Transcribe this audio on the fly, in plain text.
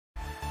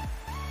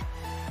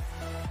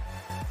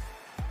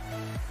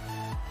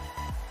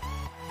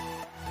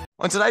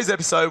On today's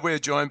episode, we are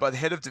joined by the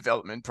Head of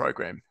Development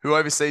Program, who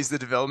oversees the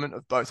development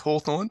of both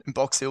Hawthorn and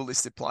Box Hill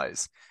listed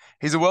players.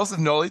 He's a wealth of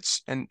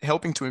knowledge and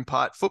helping to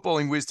impart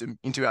footballing wisdom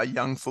into our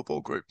young football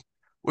group.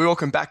 We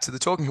welcome back to the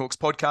Talking Hawks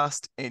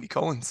podcast, Andy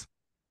Collins.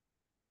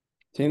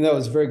 Tim, that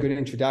was a very good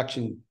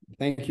introduction.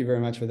 Thank you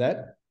very much for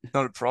that.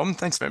 Not a problem.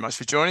 Thanks very much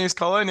for joining us,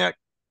 Colo. Now,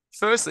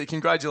 firstly,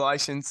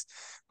 congratulations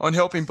on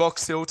helping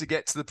Box Hill to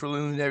get to the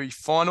preliminary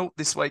final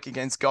this week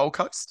against Gold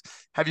Coast.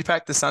 Have you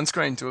packed the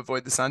sunscreen to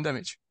avoid the sun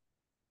damage?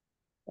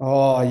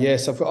 Oh,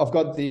 yes. I've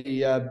got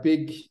the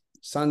big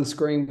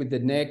sunscreen with the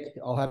neck.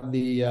 I'll have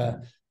the,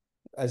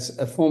 as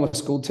a former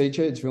school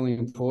teacher, it's really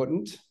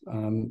important.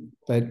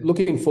 But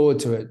looking forward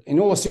to it. In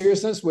all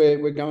seriousness,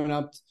 we're going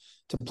up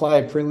to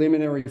play a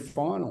preliminary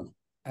final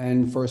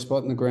and for a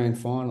spot in the grand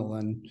final.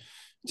 And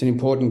it's an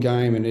important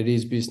game and it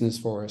is business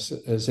for us,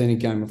 as any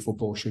game of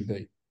football should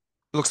be.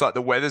 Looks like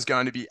the weather's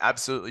going to be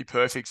absolutely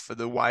perfect for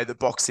the way the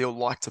Box Hill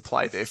like to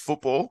play their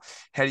football.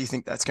 How do you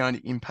think that's going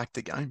to impact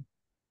the game?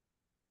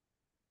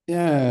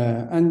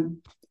 Yeah, and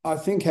I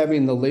think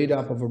having the lead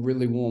up of a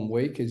really warm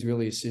week has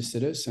really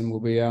assisted us, and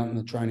we'll be out in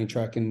the training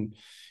track in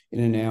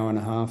an hour and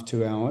a half,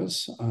 2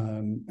 hours.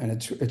 And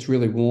it's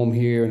really warm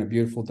here and a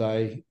beautiful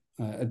day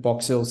at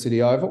Box Hill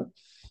City Oval.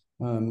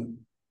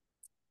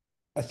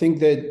 I think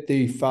that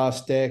the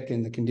fast deck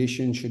and the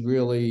conditions should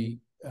really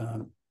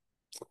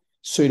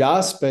suit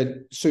us, but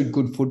suit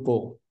good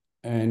football.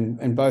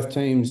 And both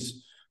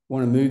teams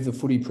want to move the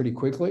footy pretty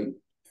quickly,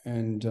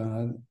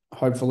 and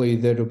hopefully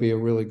that'll be a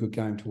really good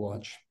game to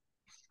watch.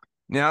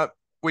 Now,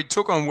 we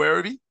took on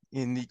Werribee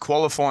in the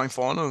qualifying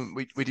final.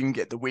 We didn't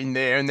get the win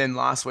there. And then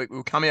last week we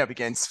were coming up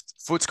against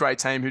Footscray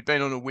team who'd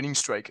been on a winning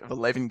streak of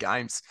 11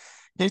 games.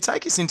 Can you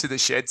take us into the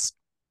sheds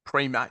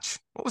pre-match?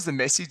 What was the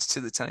message to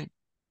the team?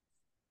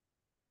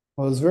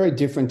 Well, it was very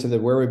different to the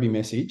Werribee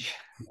message.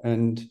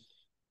 And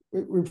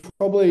we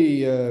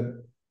probably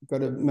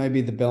got maybe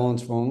the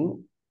balance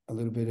wrong a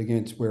little bit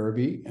against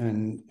Werribee,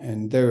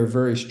 and they're a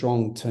very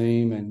strong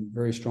team and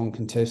very strong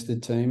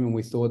contested team. And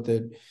we thought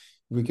that if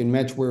we can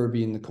match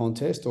Werribee in the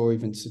contest or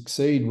even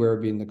succeed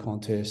Werribee in the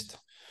contest,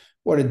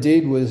 what it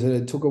did was that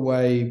it took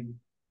away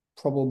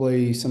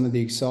probably some of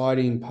the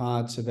exciting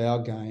parts of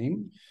our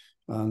game,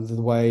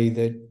 the way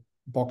that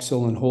Box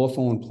Hill and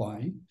Hawthorn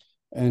play.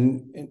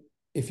 And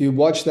if you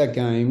watch that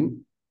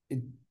game, it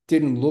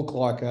didn't look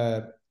like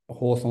a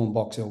Hawthorn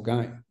Box Hill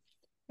game.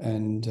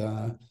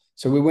 And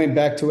so we went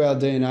back to our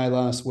DNA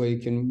last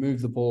week and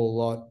moved the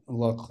ball a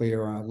lot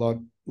clearer, a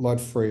lot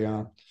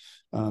freer.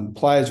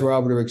 Players were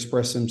able to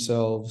express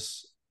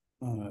themselves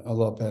a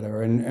lot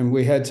better. And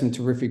we had some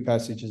terrific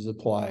passages of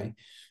play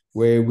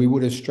where we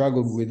would have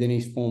struggled with any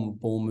form of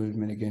ball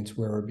movement against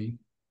Werribee.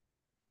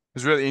 It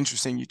was really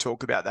interesting you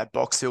talk about that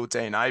Box Hill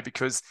DNA,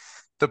 because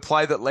the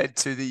play that led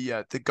to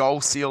the goal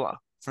sealer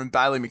from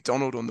Bailey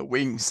McDonald on the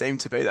wing seemed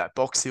to be that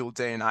Box Hill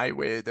DNA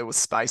where there was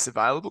space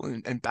available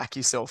and back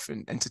yourself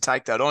and to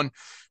take that on.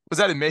 Was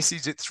that a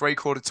message at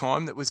 3/4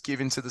 time that was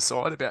given to the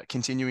side about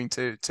continuing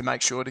to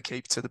make sure to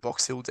keep to the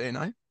Box Hill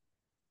DNA?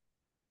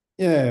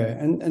 Yeah,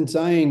 and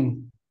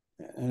Zane,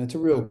 and it's a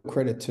real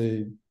credit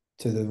to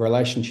the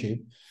relationship.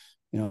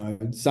 You know,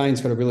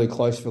 Zane's got a really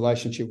close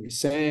relationship with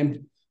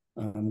Sam.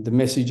 The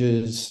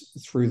messages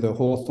through the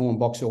Hawthorn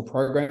Box Hill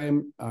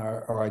program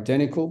are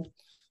identical.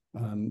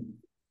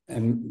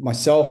 And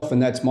myself,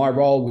 and that's my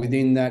role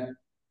within that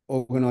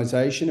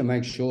organisation, to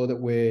make sure that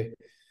we're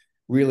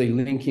really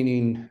linking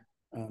in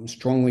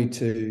strongly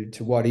to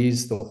what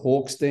is the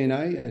Hawks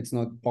DNA. It's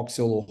not Box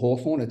Hill or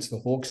Hawthorn, it's the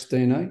Hawks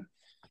DNA.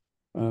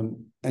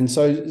 And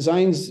so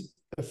Zane's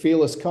a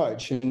fearless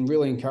coach and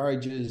really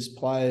encourages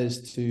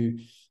players to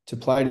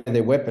play to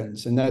their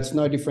weapons. And that's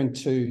no different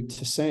to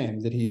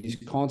Sam, that he's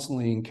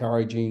constantly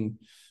encouraging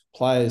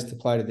players to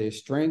play to their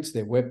strengths,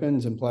 their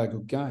weapons, and play a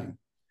good game.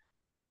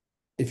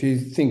 If you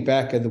think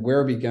back at the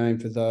Werribee game,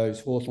 for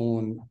those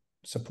Hawthorn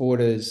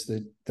supporters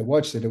that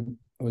watched it, it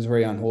was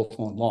very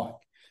un-Hawthorn-like,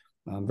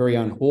 very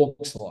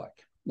un-Hawks-like.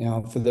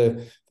 Now, for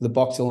the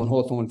Box Hill and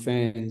Hawthorn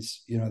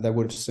fans, you know, they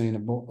would have seen a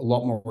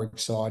lot more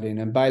exciting.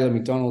 And Bailey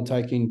McDonald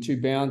taking 2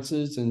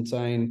 bounces and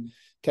saying,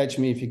 "Catch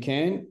me if you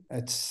can."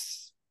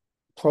 It's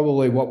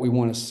probably what we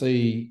want to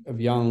see of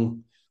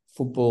young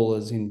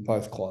footballers in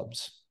both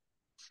clubs.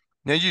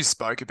 Now, you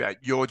spoke about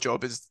your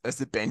job as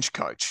the bench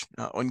coach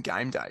on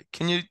game day.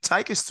 Can you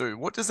take us through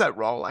what does that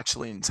role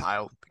actually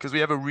entail? Because we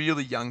have a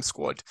really young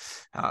squad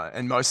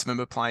and most of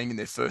them are playing in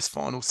their first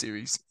final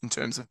series in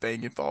terms of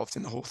being involved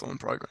in the Hawthorn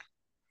program.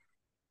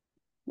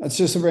 It's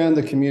just around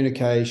the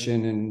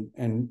communication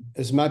and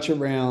as much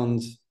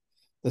around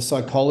the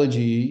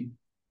psychology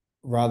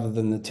rather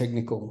than the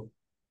technical.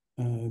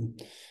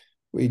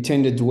 We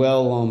tend to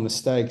dwell on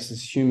mistakes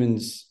as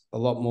humans a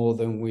lot more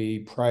than we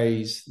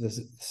praise the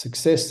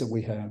success that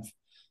we have.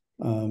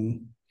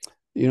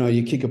 You know,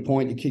 you kick a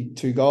point, you kick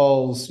 2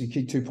 goals, you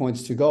kick 2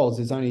 points, 2 goals.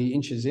 There's only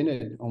inches in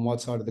it on what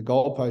side of the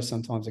goalpost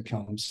sometimes it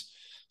comes.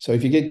 So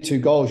if you get 2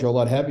 goals, you're a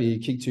lot happier. You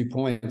kick 2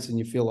 points and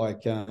you feel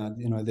like,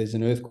 you know, there's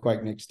an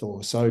earthquake next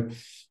door. So,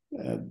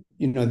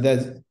 you know,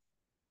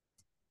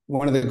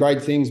 one of the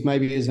great things,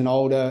 maybe as an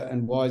older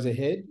and wiser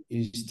head,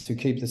 is to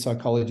keep the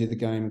psychology of the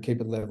game and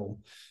keep it level.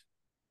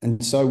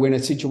 And so when a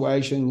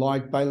situation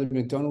like Bailey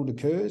McDonald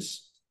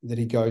occurs, that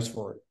he goes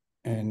for it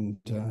and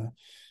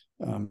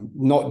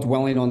not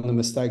dwelling on the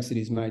mistakes that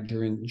he's made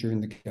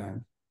during the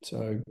game.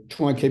 So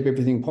try and keep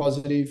everything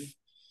positive,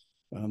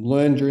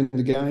 learn during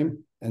the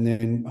game, and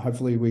then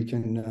hopefully we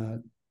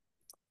can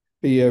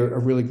be a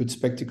really good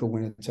spectacle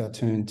when it's our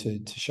turn to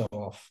show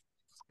off.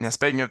 Now,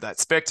 speaking of that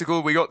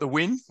spectacle, we got the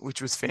win,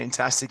 which was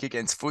fantastic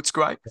against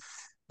Footscray.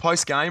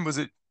 Post-game, was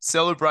it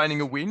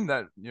celebrating a win,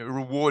 that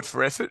reward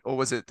for effort, or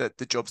was it that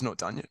the job's not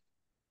done yet?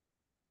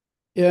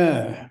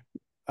 Yeah.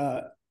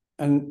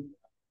 And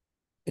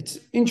it's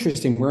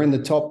interesting. We're in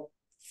the top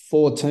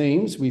 4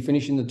 teams. We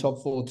finish in the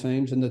top 4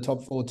 teams, and the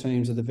top 4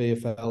 teams of the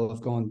VFL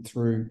have gone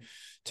through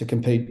to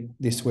compete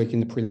this week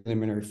in the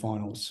preliminary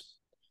finals.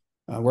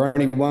 We're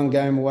only one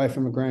game away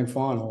from a grand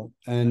final,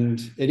 and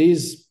it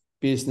is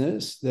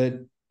business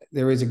that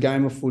there is a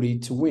game of footy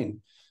to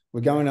win. We're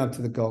going up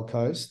to the Gold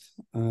Coast,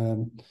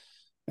 and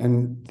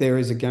there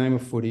is a game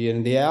of footy,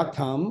 and the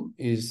outcome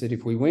is that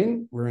if we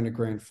win, we're in a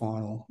grand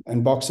final.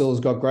 And Box Hill has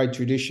got great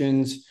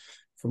traditions,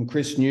 from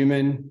Chris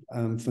Newman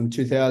from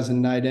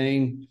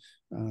 2018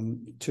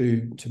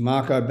 to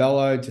Marco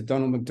Bello to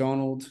Donald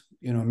McDonald.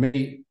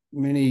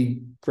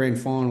 Many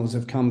grand finals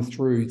have come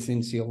through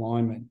since the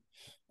alignment.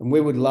 And we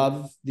would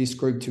love this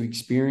group to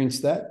experience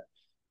that,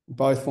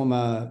 both from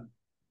a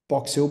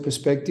Box Hill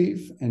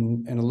perspective,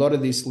 and a lot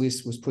of this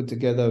list was put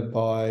together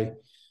by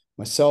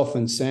myself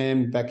and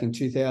Sam back in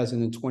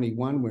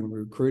 2021 when we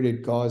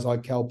recruited guys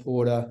like Cal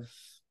Porter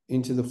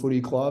into the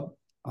footy club.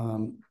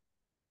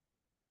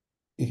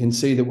 You can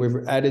see that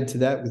we've added to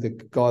that with a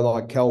guy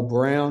like Cal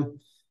Brown,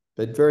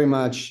 but very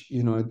much,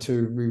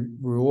 to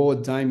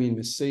reward Damien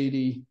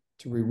Mercedes,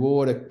 to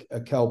reward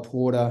a Cal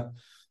Porter,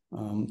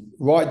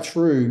 right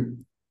through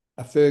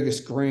a Fergus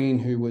Green,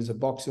 who was a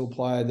Box Hill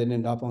player that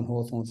ended up on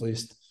Hawthorn's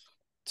list,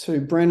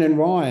 to Brendan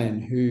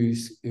Ryan,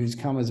 who's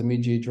come as a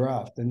mid-year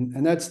draft.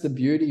 And that's the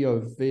beauty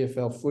of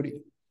VFL footy.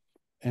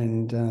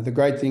 And the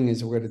great thing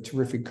is we've got a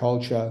terrific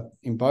culture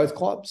in both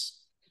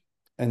clubs.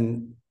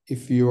 And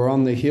if you're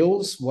on the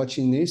hills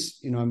watching this,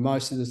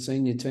 most of the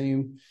senior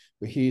team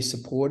were here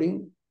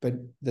supporting, but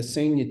the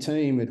senior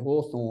team at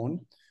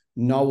Hawthorn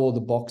know all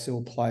the Box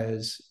Hill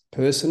players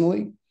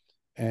personally.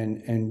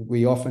 And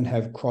we often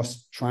have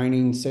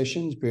cross-training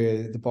sessions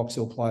where the Box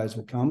Hill players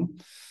will come.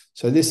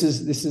 So this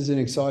is an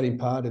exciting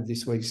part of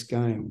this week's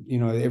game.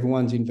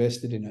 Everyone's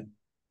invested in it.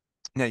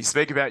 Now, you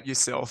speak about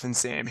yourself and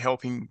Sam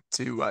helping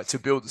to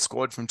build the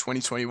squad from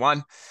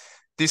 2021.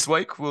 This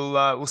week,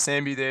 will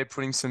Sam be there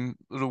putting some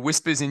little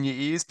whispers in your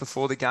ears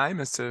before the game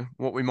as to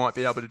what we might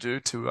be able to do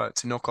to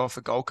knock off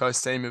a Gold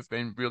Coast team who've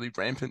been really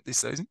rampant this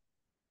season?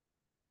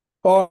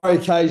 I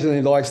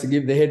occasionally likes to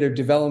give the head of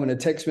development a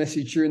text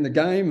message during the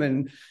game,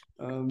 and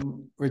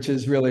which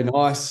is really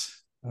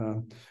nice.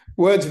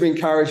 Words of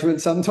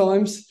encouragement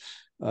sometimes,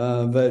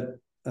 but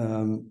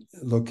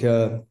look,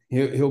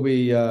 he'll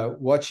be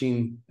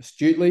watching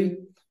astutely,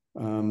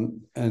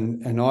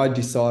 and I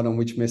decide on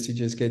which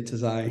messages get to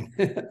Zane.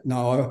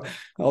 No,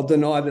 I'll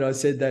deny that I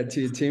said that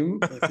to you, Tim,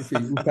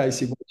 in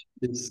case you watch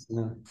this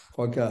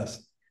podcast.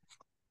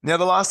 Now,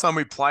 the last time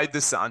we played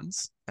the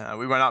Suns,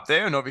 we went up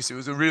there, and obviously it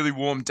was a really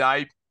warm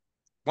day.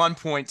 1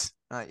 point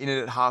in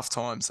it at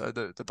halftime, so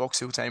the Box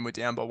Hill team were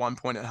down by 1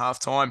 point at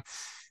halftime.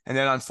 And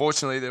then,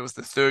 unfortunately, there was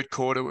the third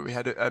quarter where we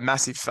had a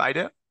massive fade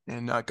out,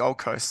 and Gold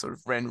Coast sort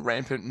of ran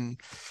rampant and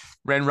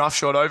ran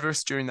roughshod over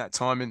us during that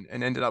time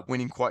and ended up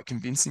winning quite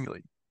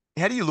convincingly.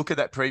 How do you look at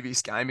that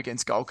previous game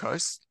against Gold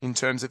Coast in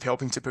terms of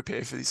helping to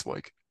prepare for this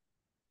week?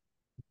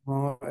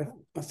 I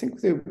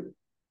think that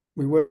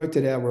we worked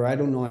it out. We're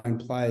 8 or 9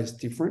 players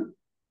different.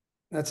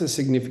 That's a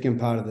significant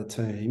part of the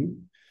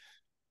team.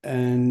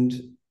 And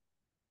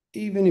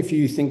even if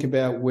you think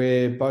about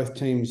where both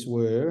teams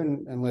were,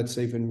 and let's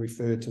even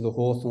refer to the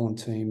Hawthorn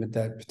team at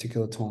that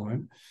particular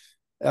time,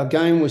 our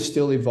game was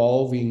still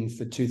evolving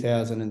for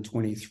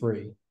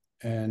 2023.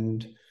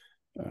 And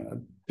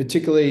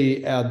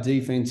particularly our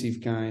defensive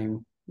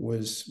game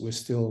was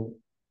still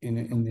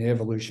in the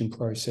evolution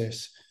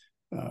process.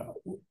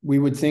 We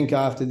would think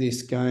after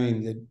this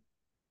game that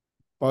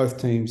both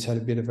teams had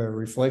a bit of a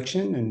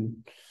reflection,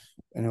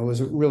 and it was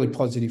a really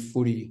positive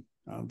footy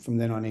from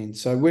then on in.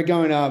 So we're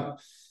going up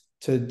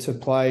to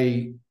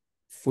play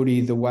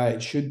footy the way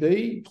it should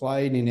be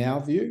played, in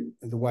our view,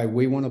 the way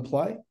we want to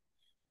play.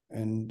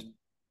 And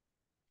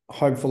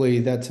hopefully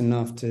that's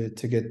enough to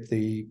get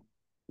the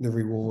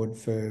reward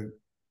for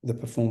the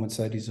performance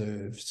they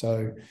deserve.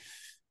 So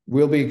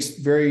we'll be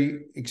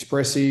very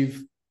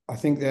expressive. I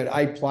think that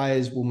 8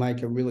 players will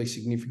make a really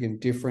significant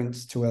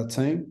difference to our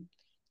team.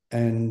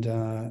 And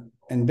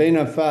being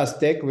a fast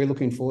deck, we're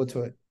looking forward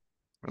to it.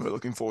 We're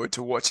looking forward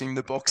to watching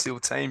the Box Hill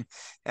team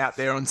out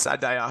there on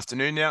Saturday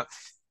afternoon. Now,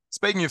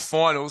 speaking of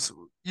finals,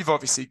 you've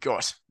obviously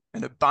got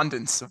an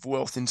abundance of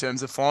wealth in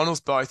terms of finals,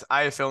 both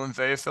AFL and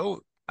VFL,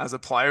 as a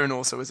player and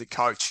also as a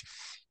coach.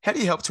 How do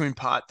you help to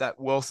impart that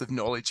wealth of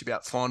knowledge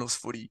about finals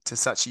footy to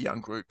such a young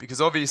group? Because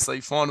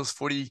obviously finals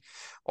footy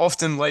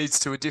often leads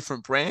to a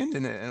different brand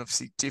and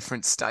obviously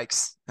different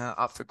stakes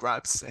up for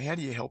grabs. So how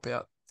do you help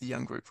out the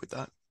young group with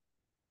that?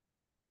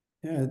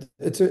 Yeah,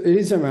 it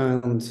is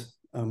around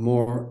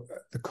more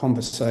the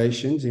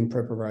conversations in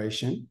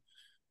preparation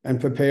and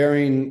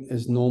preparing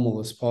as normal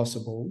as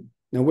possible.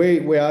 Now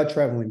we are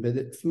traveling,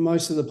 but for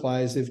most of the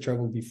players, they've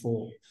traveled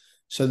before,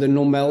 so the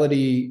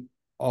normality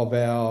of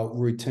our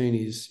routine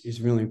is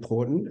really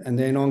important. And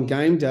then on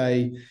game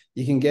day,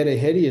 you can get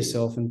ahead of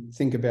yourself and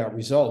think about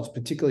results,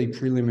 particularly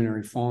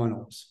preliminary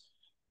finals.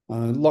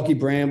 Lockie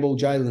Bramble,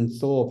 Jalen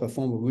Thorpe, are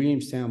former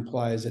Williamstown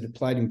players that have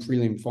played in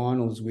prelim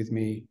finals with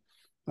me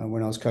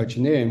when I was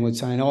coaching there, and were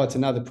saying, "Oh, it's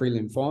another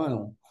prelim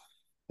final."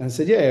 And I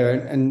said, "Yeah,"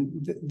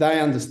 and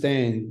they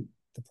understand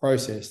the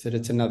process, that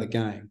it's another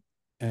game,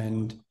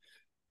 and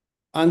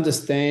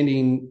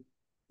understanding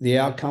the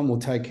outcome will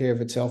take care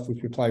of itself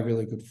if we play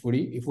really good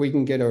footy. If we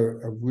can get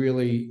a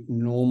really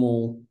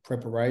normal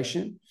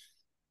preparation,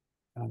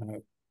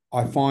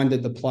 I find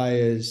that the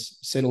players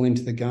settle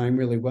into the game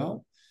really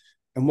well.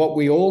 And what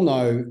we all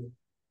know,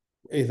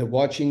 either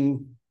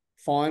watching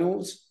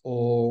finals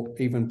or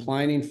even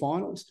playing in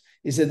finals,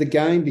 is that the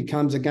game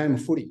becomes a game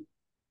of footy.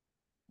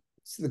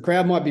 So the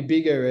crowd might be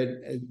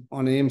bigger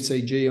on an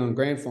MCG on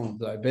grand final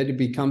day, but it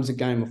becomes a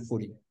game of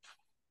footy.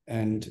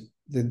 And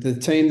the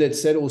team that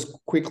settles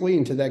quickly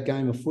into that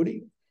game of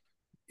footy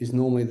is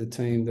normally the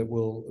team that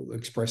will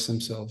express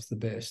themselves the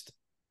best.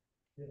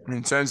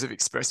 In terms of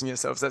expressing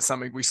yourselves, that's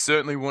something we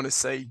certainly want to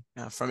see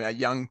from our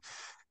young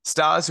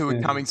stars who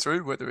are coming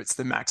through, whether it's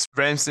the Max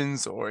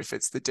Ramsons or if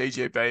it's the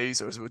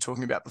DJBs or, as we were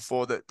talking about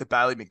before, the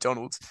Bailey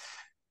McDonalds.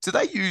 Do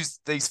they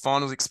use these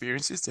finals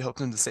experiences to help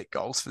them to set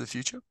goals for the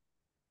future?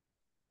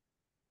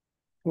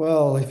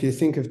 Well, if you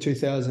think of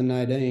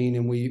 2018,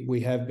 and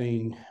we have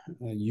been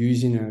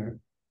using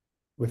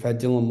we've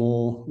had Dylan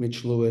Moore,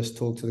 Mitch Lewis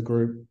talk to the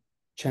group,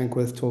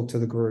 Chankworth talk to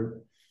the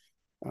group.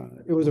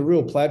 It was a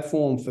real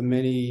platform for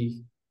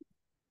many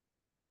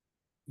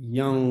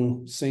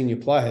young senior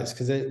players,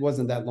 because it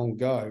wasn't that long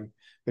ago.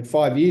 But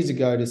 5 years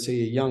ago, to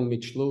see a young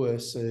Mitch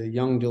Lewis, a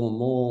young Dylan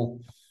Moore,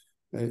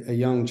 a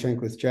young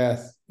Chankworth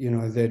Jath,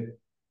 that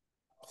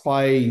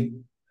play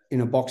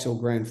in a Box Hill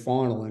grand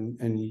final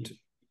and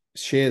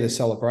share the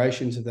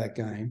celebrations of that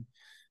game.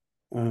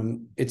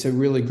 It's a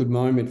really good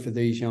moment for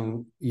these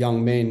young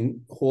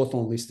men,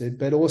 Hawthorn listed.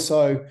 But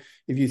also,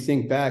 if you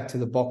think back to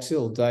the Box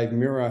Hill, Dave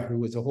Mirror, who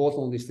was a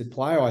Hawthorn listed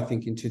player, I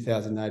think, in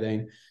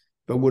 2018,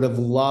 but would have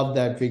loved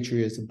that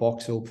victory as a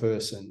Box Hill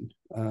person.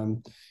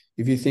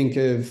 If you think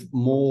of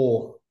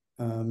Moore,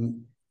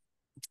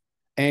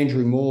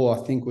 Andrew Moore,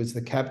 I think, was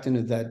the captain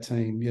of that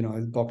team,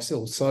 Box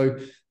Hill. So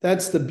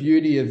that's the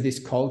beauty of this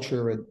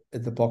culture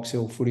at the Box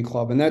Hill Footy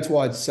Club. And that's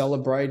why it's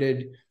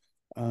celebrated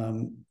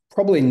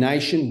probably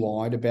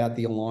nationwide about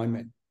the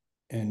alignment.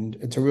 And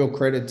it's a real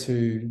credit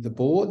to the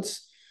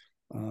boards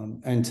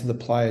and to the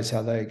players,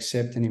 how they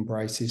accept and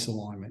embrace this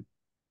alignment.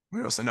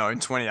 We also know in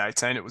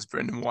 2018 it was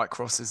Brendan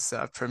Whitecross's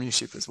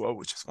premiership as well,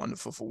 which is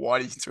wonderful for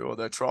Whitey through all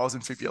the trials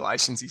and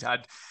tribulations he's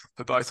had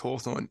for both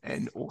Hawthorn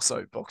and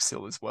also Box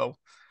Hill as well.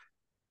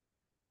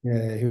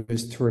 Yeah, he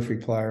was a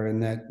terrific player in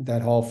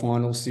that whole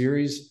final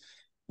series.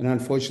 And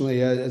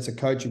unfortunately, as a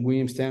coach at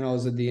Williamstown, I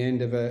was at the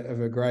end of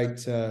a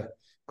great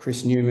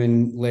Chris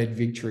Newman-led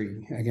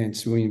victory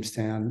against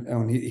Williamstown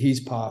on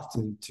his path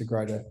to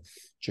greater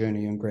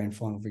journey and grand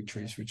final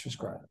victories, which was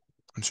great.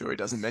 I'm sure he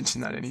doesn't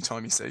mention that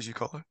anytime he sees you,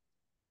 Colo.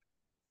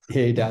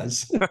 Yeah, he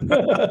does.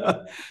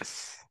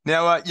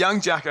 Now,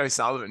 young Jack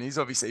O'Sullivan, he's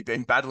obviously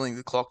been battling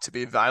the clock to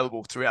be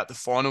available throughout the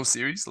final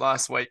series.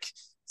 Last week,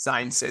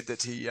 Zane said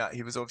that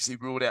he was obviously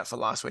ruled out for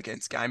last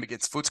weekend's game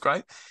against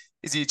Footscray.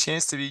 Is he a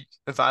chance to be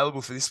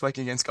available for this week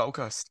against Gold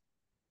Coast?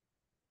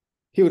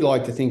 He would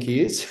like to think he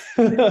is.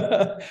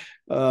 Look,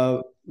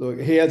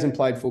 he hasn't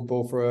played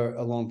football for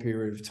a long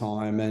period of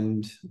time,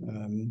 and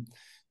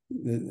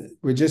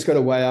we've just got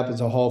to weigh up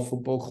as a whole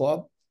football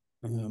club.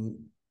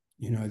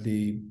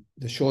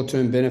 The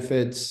short-term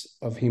benefits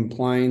of him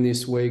playing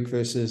this week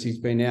versus he's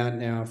been out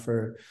now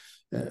for,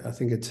 I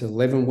think it's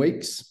 11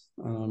 weeks.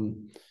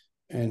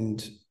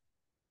 And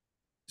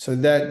so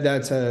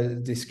that's a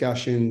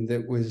discussion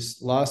that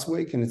was last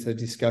week, and it's a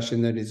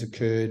discussion that has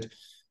occurred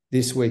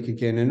this week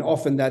again. And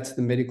often that's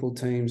the medical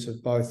teams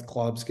of both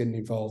clubs getting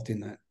involved in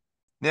that.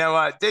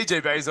 Now,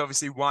 DGB is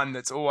obviously one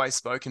that's always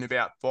spoken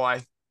about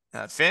by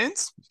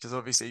fans, because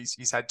obviously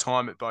he's had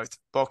time at both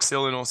Box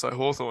Hill and also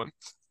Hawthorn.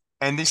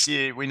 And this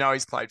year, we know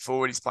he's played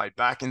forward, he's played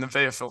back. In the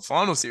VFL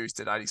final series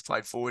today, he's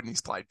played forward and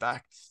he's played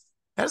back.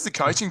 How does the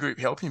coaching group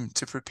help him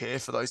to prepare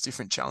for those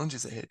different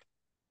challenges ahead?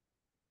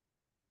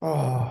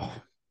 Oh,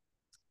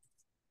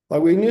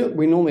 like we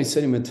normally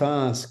set him a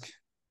task,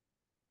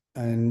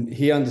 and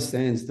he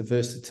understands the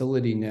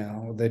versatility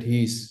now that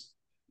he's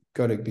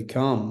got to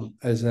become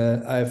as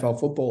an AFL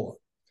footballer.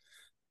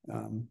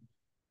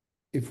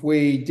 If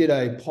we did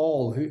a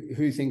poll,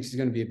 who thinks he's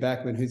going to be a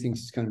backman, who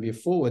thinks he's going to be a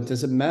forward,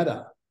 does it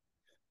matter?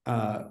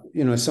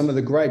 Some of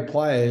the great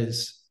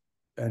players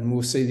and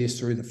we'll see this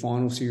through the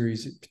final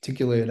series,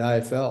 particularly at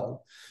AFL,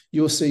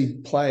 you'll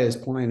see players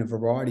playing a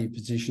variety of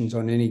positions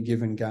on any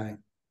given game.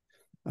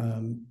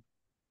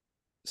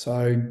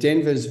 So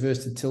Denver's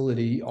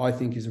versatility, I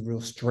think, is a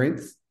real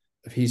strength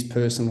of his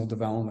personal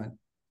development,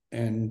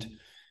 and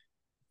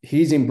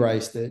he's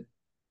embraced it.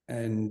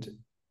 And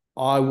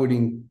I would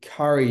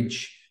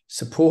encourage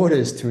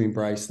supporters to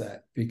embrace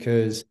that,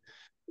 because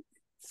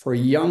for a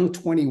young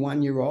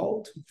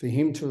 21-year-old, for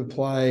him to have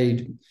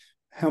played,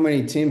 how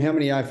many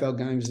AFL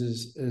games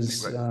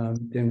has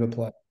Denver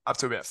played? Up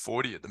to about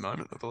 40 at the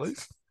moment, I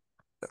believe.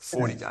 About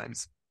 40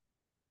 games.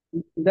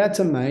 That's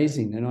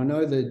amazing. And I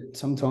know that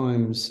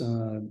sometimes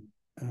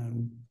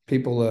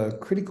people are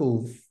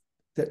critical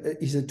that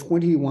he's a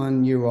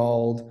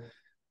 21-year-old,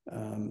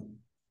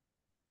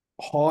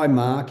 high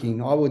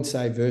marking, I would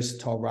say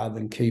versatile rather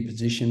than key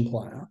position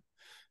player,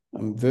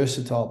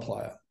 versatile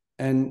player.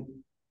 And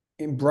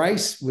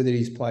embrace that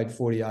he's played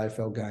 40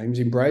 AFL games,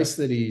 embrace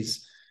that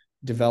he's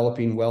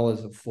developing well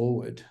as a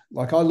forward.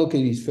 Like, I look at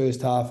his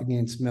first half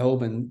against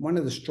Melbourne, one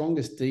of the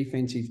strongest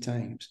defensive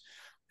teams.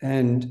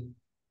 And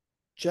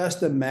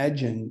just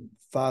imagine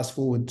fast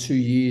forward 2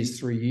 years,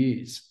 3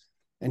 years,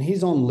 and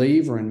he's on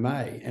Lever and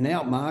May and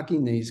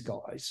outmarking these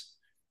guys.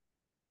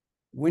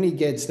 When he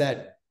gets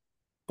that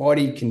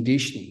body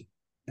conditioning,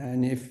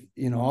 and if,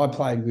 I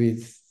played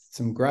with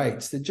some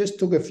greats that just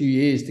took a few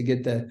years to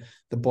get the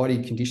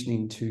body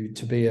conditioning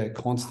to be a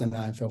constant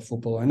AFL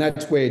footballer. And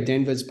that's where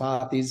Denver's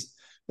path is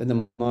at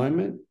the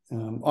moment.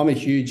 I'm a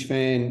huge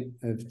fan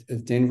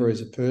of Denver as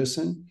a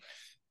person,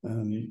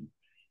 and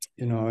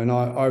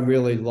I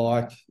really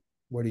like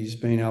what he's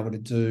been able to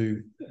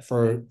do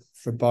for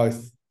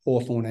both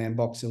Hawthorn and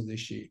Box Hill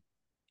this year.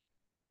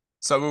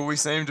 So will we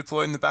see him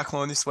deployed in the back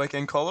line this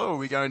weekend, Collar, or are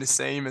we going to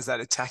see him as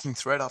that attacking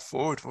threat up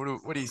forward?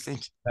 What do you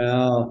think?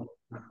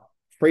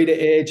 Free to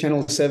air,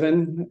 Channel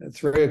 7,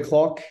 3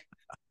 o'clock,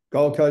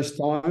 Gold Coast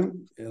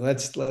time.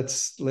 Let's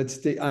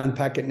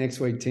unpack it next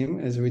week, Tim,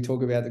 as we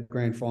talk about the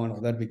grand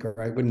final. That'd be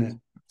great, wouldn't it?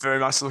 Very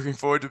much looking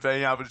forward to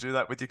being able to do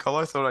that with you,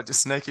 Collar. I thought I'd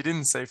just sneak it in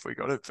and see if we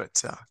got it, but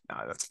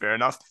no, that's fair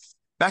enough.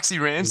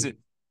 Maxi Ramsden,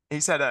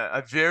 he's had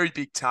a very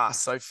big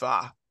task so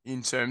far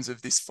in terms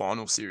of this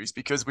final series,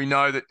 because we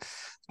know that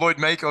Lloyd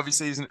Meek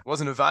obviously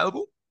wasn't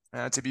available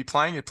to be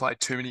playing. He played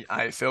too many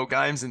AFL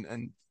games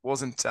and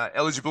wasn't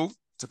eligible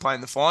to play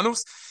in the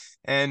finals.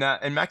 And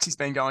Maxi's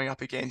been going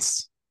up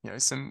against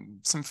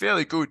some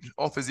fairly good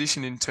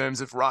opposition in terms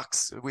of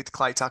rucks, with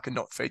Clay Tucker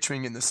not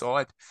featuring in the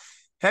side.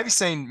 How have you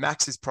seen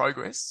Max's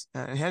progress,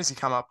 and how does he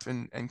come up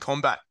and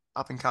combat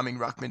up-and-coming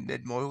ruckman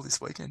Ned Moyle this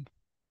weekend?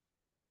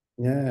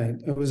 Yeah,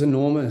 it was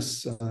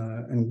enormous.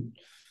 And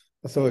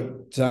I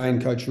thought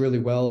Zane coached really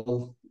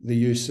well the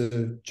use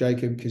of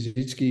Jacob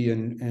Kazitsky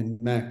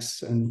and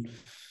Max. And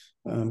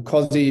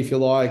Cozzy, if you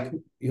like,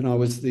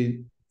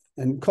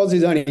 and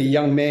Cozzy's only a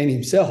young man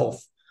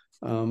himself.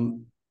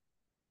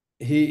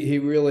 He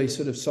really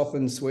sort of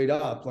softened Sweet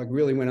up, like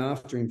really went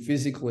after him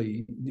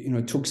physically,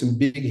 took some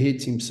big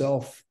hits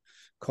himself,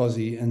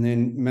 Cozzy. And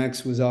then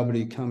Max was able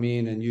to come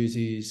in and use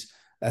his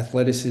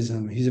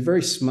athleticism. He's a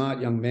very smart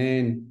young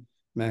man,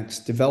 Max,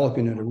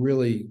 developing at a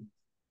really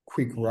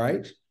quick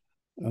rate,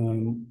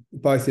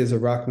 both as a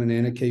ruckman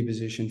and a key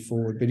position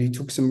forward. But he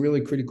took some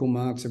really critical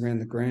marks around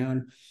the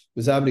ground,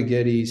 was able to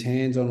get his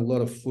hands on a lot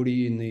of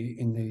footy in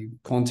the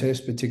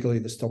contest, particularly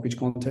the stoppage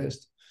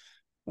contest.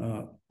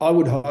 I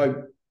would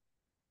hope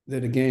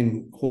that,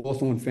 again,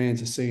 Hawthorn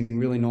fans are seeing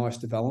really nice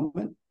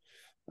development.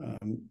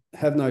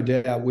 Have no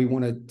doubt we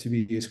want it to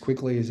be as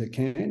quickly as it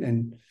can,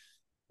 and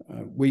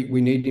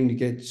we need him to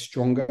get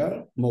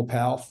stronger, more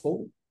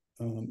powerful.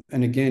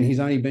 And again, he's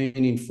only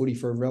been in footy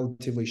for a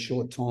relatively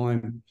short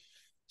time.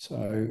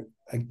 So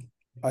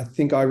I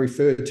think I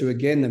referred to,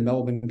 again, the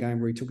Melbourne game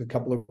where he took a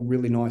couple of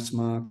really nice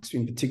marks,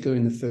 in particular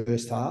in the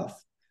first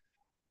half.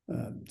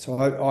 So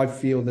I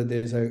feel that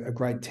there's a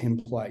great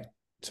template.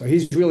 So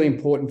he's really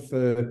important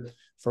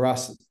for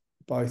us,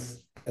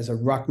 both as a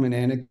ruckman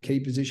and a key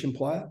position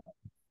player.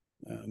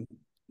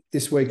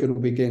 This week it'll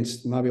be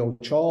against Mabior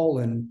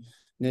Chol and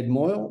Ned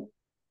Moyle.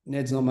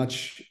 Ned's not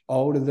much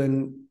older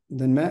than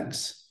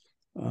Max,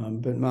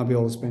 but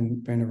Mabior's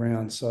been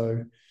around.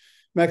 So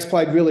Max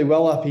played really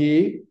well up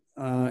here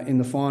in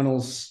the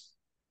finals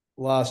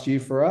last year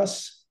for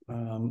us.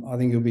 I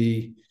think he'll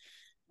be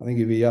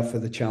up for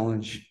the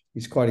challenge.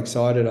 He's quite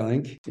excited, I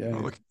think.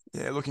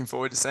 Yeah. Looking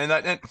forward to seeing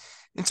that. And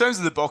in terms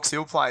of the Box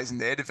Hill players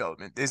and their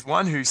development, there's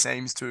one who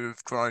seems to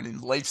have grown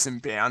in leaps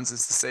and bounds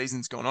as the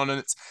season's gone on, and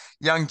it's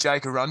young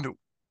Jake Arundel.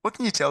 What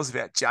can you tell us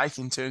about Jake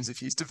in terms of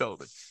his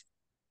development?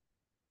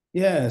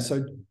 Yeah,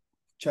 so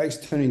Jake's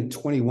turning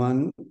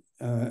 21.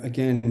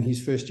 Again,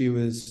 his first year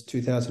was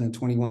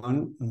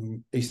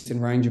 2021. Eastern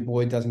Ranger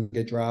boy, doesn't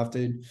get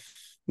drafted.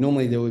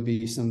 Normally there would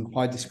be some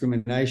high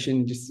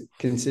discrimination just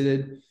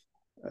considered.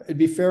 It'd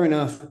be fair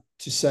enough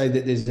to say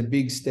that there's a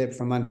big step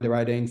from under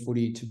 18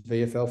 footy to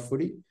VFL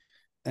footy.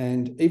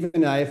 And even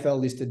AFL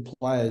listed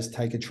players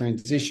take a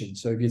transition.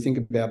 So if you think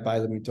about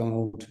Bailey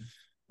McDonald,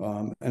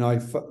 and I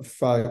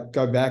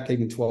go back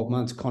even 12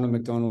 months, Connor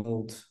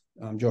McDonald,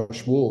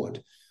 Josh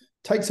Ward.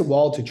 Takes a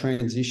while to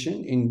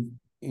transition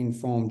in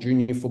from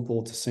junior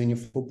football to senior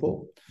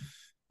football.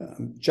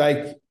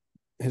 Jake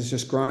has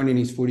just grown in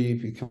his footy,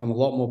 become a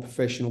lot more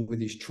professional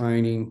with his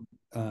training.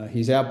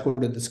 His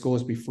output at the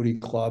Scoresby Footy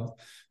Club.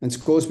 And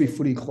Scoresby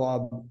Footy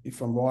Club,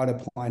 if I'm right,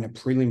 are playing a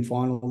prelim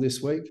final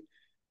this week.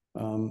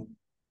 And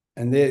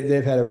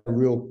they've had a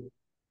real...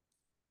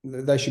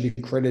 They should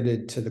be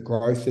credited to the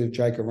growth of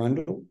Jake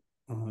Arundel.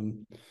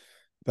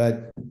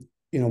 But,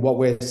 what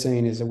we're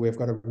seeing is that we've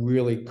got a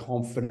really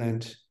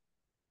confident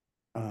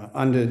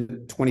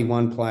under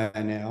 21 player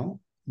now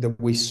that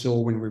we saw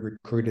when we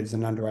recruited as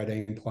an under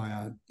 18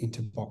 player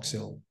into Box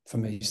Hill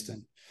from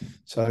Eastern.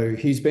 So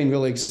he's been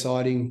really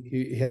exciting.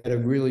 He had a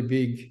really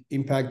big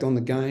impact on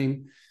the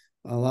game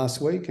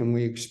last week, and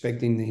we're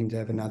expecting him to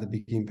have another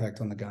big impact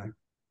on the game.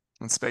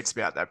 And speaks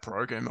about that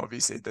program,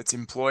 obviously, that's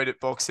employed at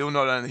Box Hill,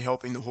 not only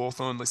helping the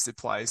Hawthorn listed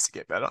players to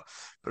get better,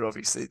 but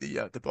obviously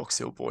the Box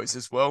Hill boys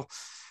as well.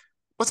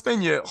 What's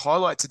been your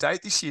highlight to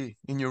date this year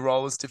in your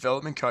role as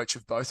development coach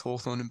of both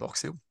Hawthorn and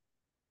Box Hill?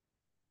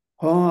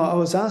 Oh, I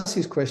was asked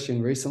this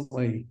question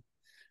recently.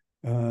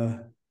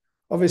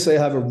 Obviously,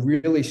 I have a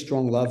really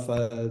strong love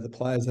for the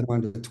players that are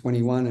under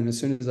 21, and as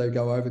soon as they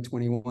go over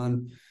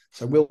 21,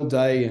 so Will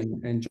Day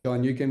and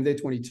John Newcomb, they're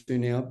 22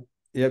 now.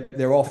 Yep,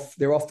 they're off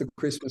the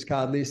Christmas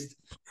card list.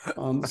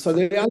 So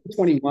the under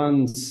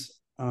 21s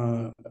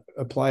are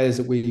players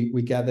that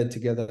we gather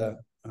together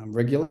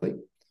regularly.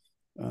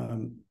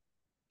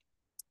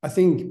 I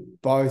think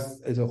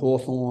both as a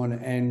Hawthorn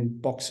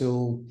and Box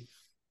Hill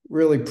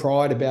really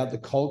pride about the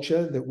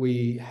culture that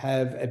we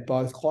have at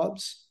both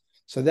clubs.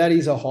 So that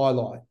is a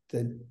highlight,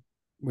 that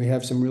we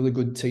have some really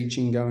good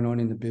teaching going on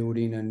in the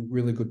building and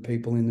really good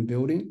people in the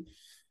building.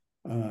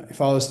 If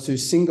I was to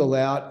single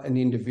out an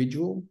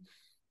individual,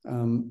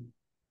 I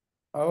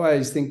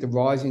always think the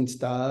rising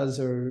stars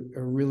are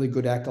a really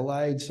good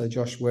accolade. So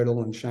Josh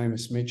Weddle and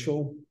Seamus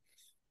Mitchell.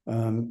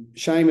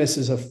 Seamus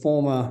is a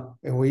former,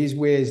 he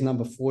wears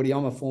number 40.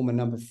 I'm a former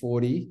number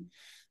 40.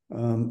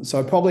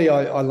 So probably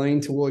I lean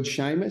towards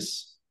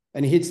Seamus,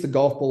 and he hits the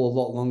golf ball a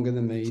lot longer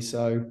than me.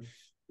 So,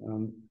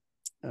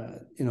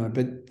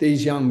 but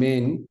these young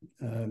men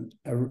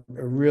are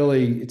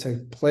really, it's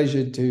a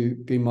pleasure to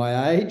be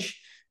my age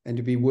and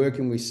to be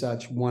working with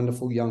such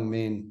wonderful young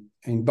men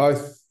in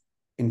both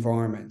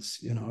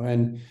environments,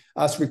 and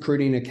us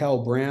recruiting a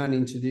Cal Brown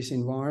into this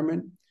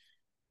environment.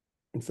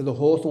 And for the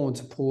Hawthorn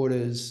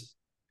supporters,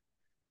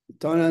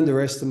 don't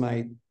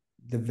underestimate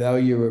the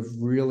value of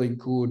really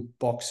good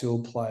Box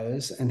Hill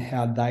players and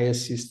how they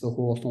assist the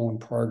Hawthorn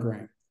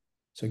program.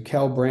 So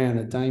Cal Brown,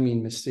 a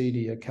Damien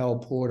Mercedes, a Cal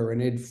Porter,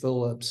 and Ed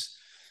Phillips,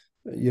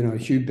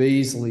 Hugh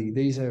Beasley,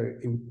 these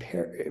are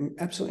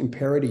absolutely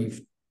imperative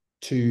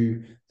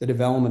to the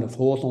development of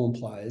Hawthorn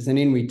players. And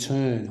in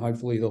return,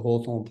 hopefully the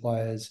Hawthorn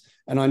players,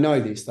 and I know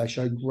this, they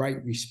show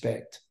great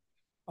respect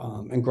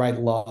and great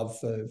love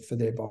for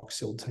their Box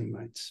Hill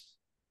teammates.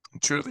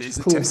 It truly is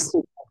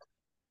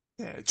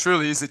it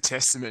truly is a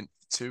testament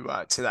to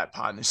that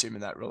partnership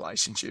and that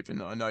relationship.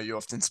 And I know you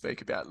often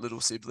speak about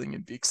little sibling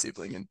and big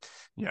sibling, and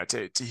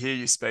to hear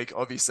you speak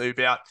obviously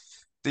about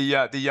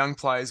the young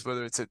players,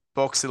 whether it's at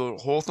Box Hill or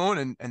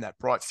Hawthorn, and that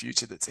bright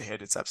future that's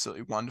ahead, it's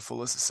absolutely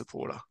wonderful as a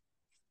supporter.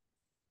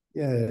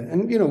 Yeah,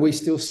 and we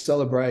still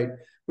celebrate.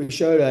 We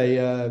showed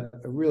a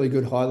really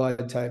good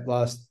highlight tape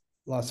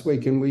last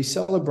week, and we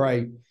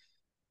celebrate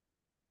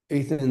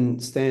Ethan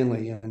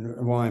Stanley and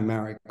Ryan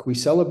Marrick. We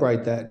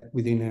celebrate that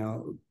within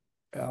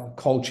our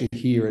culture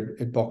here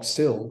at Box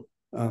Hill,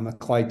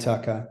 Clay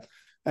Tucker,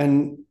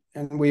 and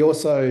we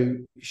also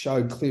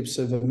showed clips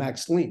of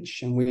Max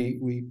Lynch, and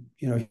we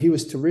he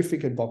was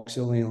terrific at Box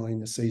Hill early in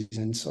the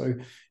season. So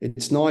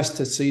it's nice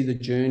to see the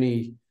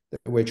journey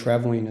that we're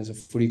traveling as a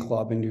footy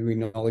club, and to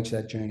acknowledge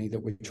that journey that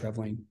we're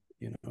traveling,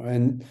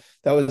 and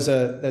that's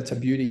a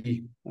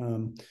beauty.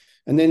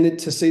 And then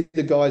to see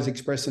the guys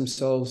express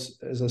themselves,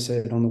 as I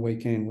said, on the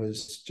weekend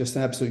was just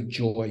an absolute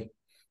joy.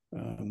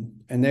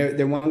 And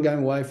they're one game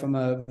away from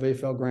a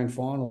VFL grand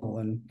final,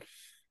 and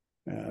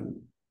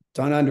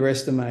don't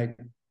underestimate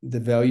the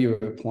value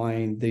of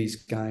playing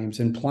these games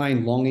and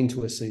playing long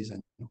into a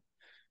season.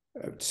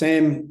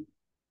 Sam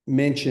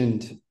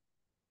mentioned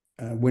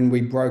when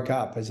we broke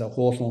up as a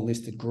Hawthorn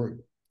listed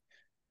group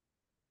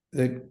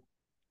that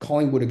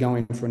Collingwood are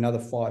going for another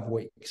 5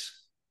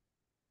 weeks,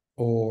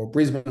 or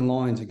Brisbane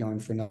Lions are going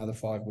for another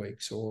 5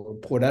 weeks, or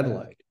Port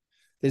Adelaide.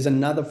 There's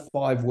another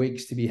 5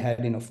 weeks to be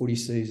had in a footy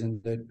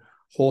season that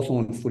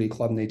Hawthorn Footy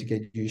Club need to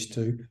get used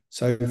to.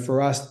 So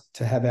for us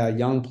to have our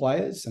young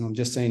players, and I'm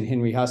just seeing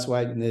Henry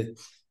Huswaite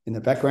in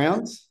the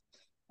background,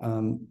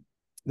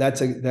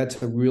 that's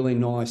a really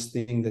nice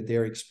thing that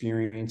they're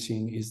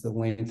experiencing, is the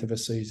length of a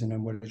season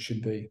and what it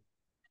should be.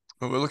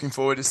 Well, we're looking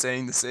forward to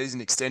seeing the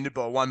season extended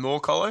by one more,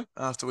 Colo,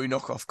 after we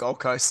knock off Gold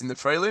Coast in the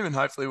prelim, and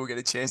hopefully we'll get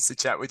a chance to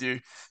chat with you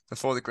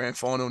before the grand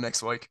final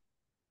next week.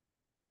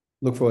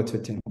 Look forward to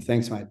it, Tim.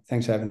 Thanks, mate.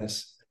 Thanks for having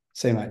us.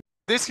 See you, mate.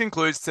 This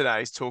concludes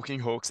today's Talking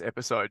Hawks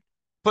episode.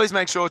 Please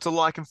make sure to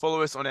like and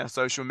follow us on our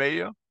social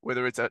media,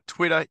 whether it's at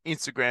Twitter,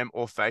 Instagram,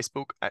 or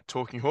Facebook at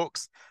Talking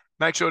Hawks.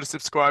 Make sure to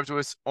subscribe to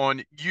us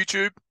on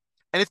YouTube.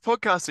 And if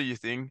podcasts are your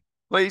thing,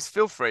 please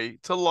feel free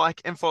to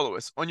like and follow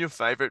us on your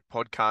favourite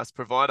podcast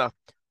provider.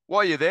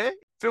 While you're there,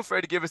 feel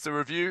free to give us a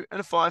review and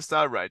a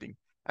 5-star rating,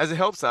 as it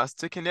helps us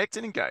to connect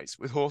and engage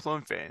with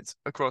Hawthorn fans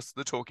across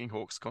the Talking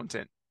Hawks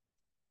content.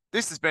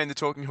 This has been the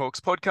Talking Hawks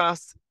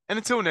podcast, and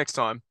until next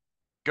time,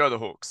 go the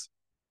Hawks.